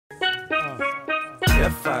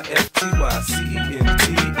F-I-F-T-Y-C-E-N-T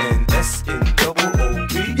and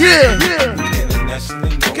S-N-O-O-B. Yeah. We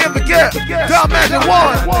internationally known. Can't forget. Don Magic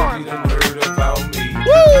One. You done heard about me. Woo!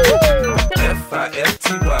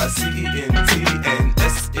 F-I-F-T-Y-C-E-N-T and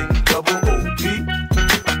S-N-O-O-B.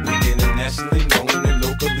 We internationally known and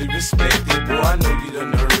locally respected. Boy, I know you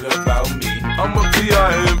done heard about me. I'm a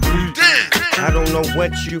P-I-M-P. I don't know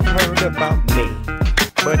what you've heard about me,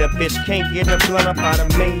 but a bitch can't get a blunt up out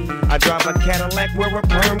of me. I drive a Cadillac, wear a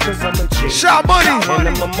perm, cause I'm a G. Shot Money. And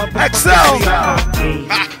I'm a motherfucker. XL.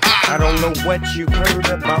 I don't know what you've heard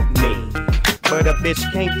about me, but a bitch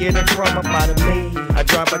can't get a crumb up out of me. I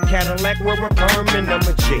drive a Cadillac, wear a perm, and I'm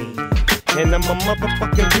a G. And I'm a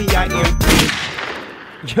motherfucking P-I-M-P.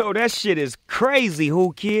 Yo, that shit is crazy,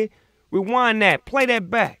 Who Kid? Rewind that, play that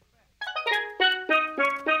back.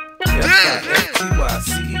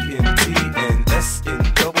 F-I-F-T-Y-C-E-N-T and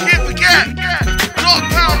S-N-O-O-B. Can't forget. Dog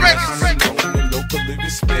Pound Records. Known and locally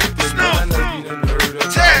respected. I know you done heard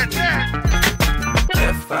about me.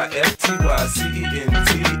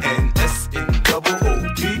 F-I-F-T-Y-C-E-N-T and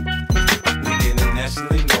S-N-O-O-B. We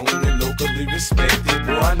internationally known and locally respected.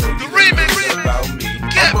 Boy, I know you done heard about me.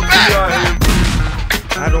 Get back.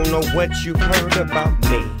 I don't know what you've heard about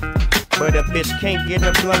me, but a bitch can't get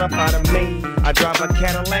a blunt up out of me. I drive a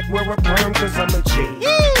Cadillac, wear a perm, cause I'm a G.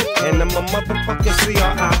 And I'm a motherfucking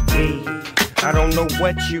C-R-I-P. I don't know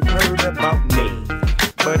what you've heard about me,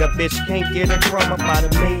 but a bitch can't get a crumb up out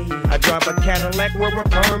of me. I drive a Cadillac, wear a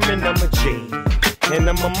perm, and I'm a G. And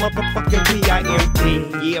I'm a motherfucking P-I-M-P.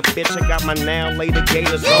 Yeah, bitch, I got my now later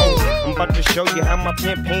gators on. I'm about to show you how my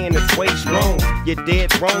pimp hand is way strong. You're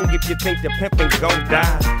dead wrong if you think the pimpin' gon'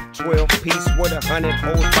 die. 12 piece with 100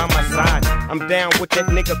 hoes by my side. I'm down with that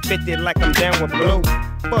nigga 50 like I'm down with Blue.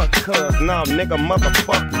 Fuck cuz, nah nigga,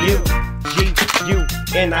 motherfuck you.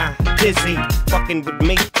 G-U-N-I, dizzy, fucking with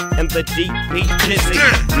me and the DP Jizzy.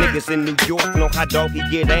 Niggas in New York know how doggy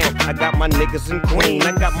get down. I got my niggas in Queen,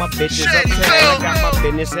 I got my bitches uptown, I got my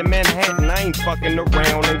business in Manhattan. I ain't fucking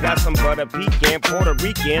around and got some butter pecan Puerto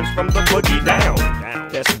Ricans from the boogie down.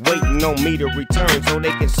 That's waiting on me to return so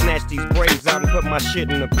they can snatch these braids out and put my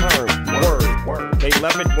shit in the perm. Word. They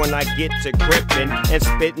love it when I get to gripping and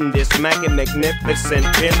spitting this mackin' magnificent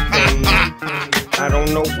pimpin'. I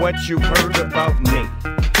don't know what you've heard about me,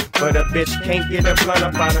 but a bitch can't get a blunt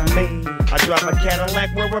up out of me. I drive a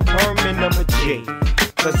Cadillac, wear a perm, and I'm a G.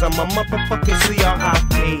 Cause I'm a motherfucking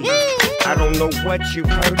C-R-I-P. I don't know what you've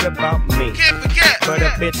heard about me, but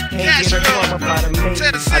a bitch can't get a crumb up out of me.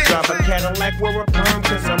 I drive a Cadillac, wear a perm,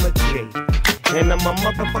 cause I'm a G. And I'm a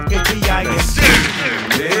motherfucking P-I-M-P.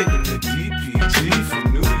 Led in the DPG from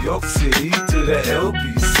New York City to the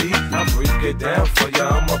LBC. I break it down for ya,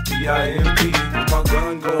 I'm a P-I-M-P. When my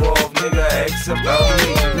gun go off, nigga, ask about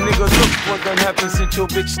me. Nigga, look what done happened since your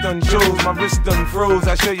bitch done chose. My wrist done froze,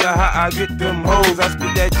 I show ya how I get them hoes. I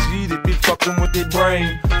spit that G that be fucking with their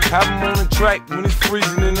brain. Have them on the track when it's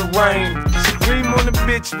freezing in the rain. Scream on the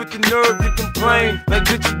bitch with the nerve to complain. Like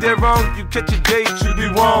bitch, you dead wrong, you catch a date, you be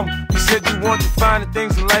wrong. You said you want to find the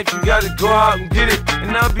things in life, you gotta go out and get it.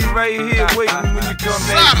 And I'll be right here waiting when you come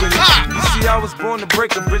back with it. You see, I was born to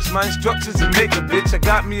break a bitch, my instructions to make a bitch. I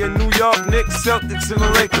got me a New York Knicks, Celtics, and a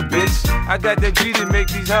Laker bitch. I got that G to make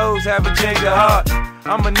these hoes have a change of heart.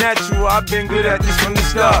 I'm a natural, I've been good at this from the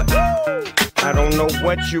start. I don't know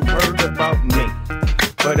what you've heard about me,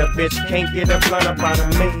 but a bitch can't get a blunt up out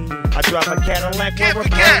of me. I drive a Cadillac, wear a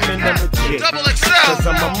perm, and I'm a G. Cause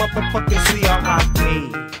I'm a motherfucking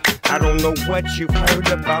C-R-I-P. I don't know what you've heard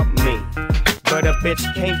about me, but a bitch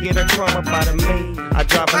can't get a crumb up out of me. I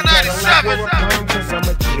drive a Cadillac, wear a perm, cause I'm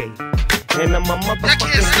a G. And I'm a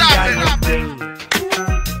motherfucking C-I-M-P.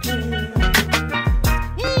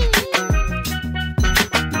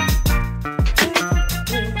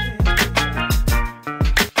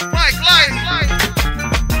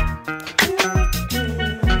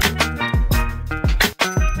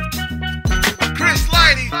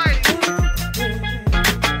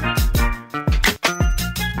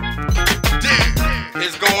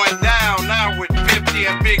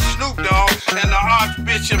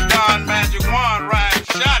 Archbishop Don Magic One riding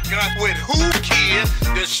shotgun with Who Kid.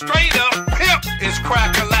 The straight up pimp is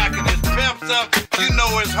crack-a-lackin'. His pimps up, you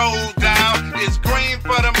know his hoes down. It's green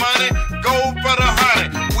for the money, gold for the honey.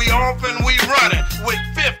 We off and we running with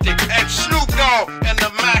 50 and Snoop Dogg and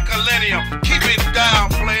the Mac-a-Millennium. Keep it down,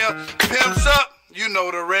 player. Pimps up, you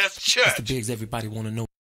know the rest. Church. Mr. Biggs, everybody wanna know.